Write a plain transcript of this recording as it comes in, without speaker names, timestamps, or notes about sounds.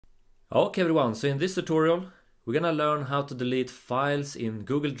Okay everyone, so in this tutorial we're gonna learn how to delete files in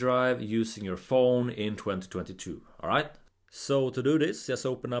Google Drive using your phone in 2022, alright? So to do this, just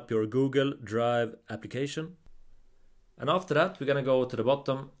open up your Google Drive application. And after that we're gonna go to the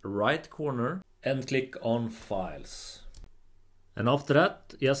bottom right corner and click on Files. And after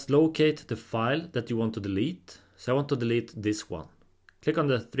that, just locate the file that you want to delete. So I want to delete this one. Click on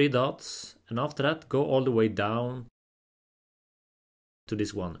the three dots and after that go all the way down to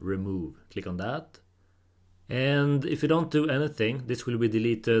this one, remove. Click on that. And if you don't do anything, this will be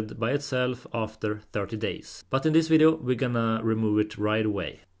deleted by itself after 30 days. But in this video, we're gonna remove it right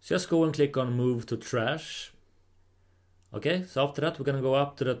away. So just go and click on move to trash. Okay, so after that, we're gonna go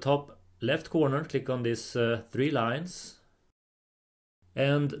up to the top left corner, click on these three lines.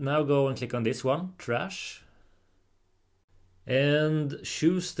 And now go and click on this one, trash. And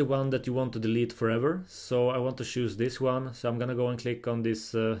choose the one that you want to delete forever. So I want to choose this one. So I'm gonna go and click on these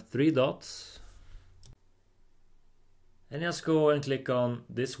three dots. And just go and click on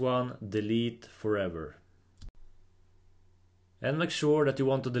this one, delete forever. And make sure that you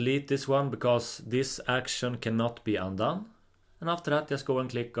want to delete this one because this action cannot be undone. And after that, just go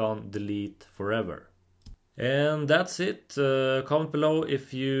and click on delete forever. And that's it. Comment below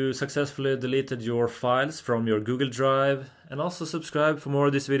if you successfully deleted your files from your Google Drive. And also subscribe for more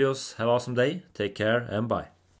of these videos. Have an awesome day. Take care and bye.